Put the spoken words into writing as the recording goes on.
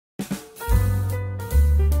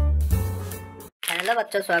Hello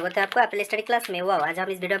बच्चों, स्वागत है आपको एप्पल स्टडी क्लास में। वाह, आज हम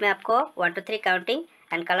इस वीडियो में आपको 1 to 3 counting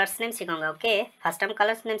and colours name सिखाऊंगा। Okay, first time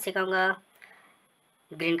colours name सिखाऊंगा।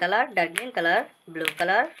 Green colour, dark green colour, blue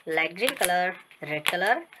colour, light green colour, red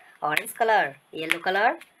colour, orange colour, yellow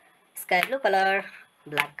colour, sky blue colour,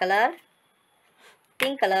 black colour,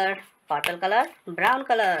 pink colour, purple colour, brown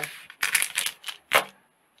colour.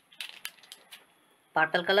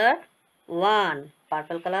 Purple colour 1,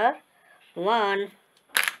 purple colour 1,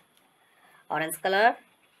 orange color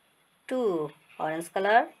 2, orange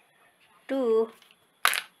color 2,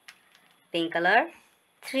 pink color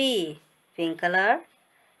 3, pink color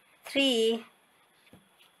 3,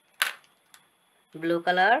 blue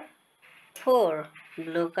color 4,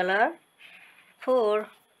 blue color 4,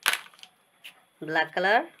 black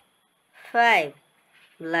color 5,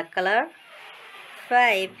 black color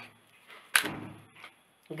 5,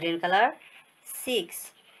 green color 6,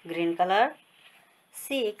 green color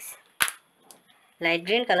 6, light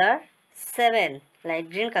green color 7, light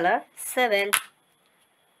green color 7,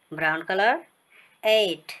 brown color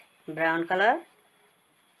 8, brown color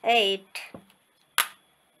 8,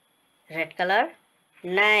 red color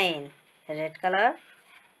 9, red color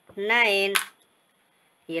 9,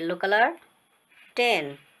 yellow color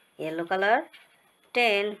 10, yellow color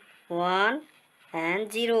 10, 1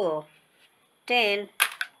 and 0, 10,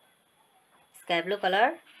 sky blue color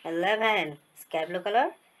 11, sky blue color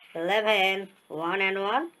 11, 1 and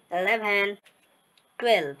 1 11,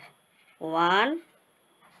 12, 1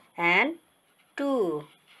 and 2,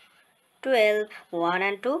 12, 1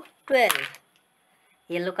 and 2 12,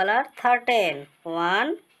 yellow color 13,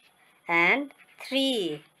 1 and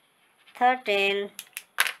 3, 13,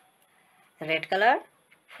 red color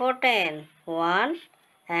 14, 1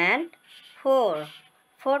 and 4,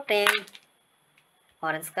 14,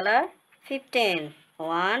 orange color 15,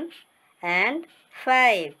 1 and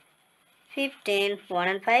 5, 15, 1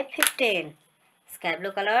 and 5 15, sky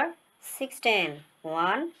blue color 16,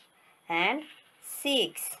 1 and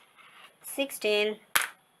 6, 16,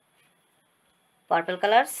 purple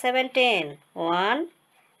color 17, 1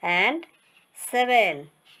 and 7,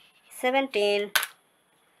 17,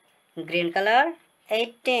 green color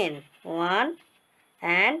 18, 1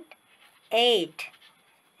 and 8,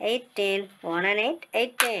 18, 1 and 8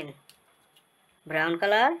 18, brown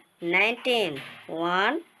color 19,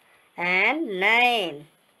 1 and 9,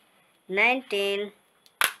 19,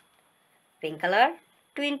 pink color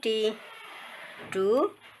 20,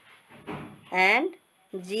 2 and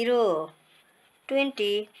 0,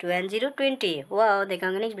 20, 2 and 0 20। वाह,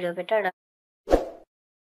 देखेंगे next video पे। टाटा।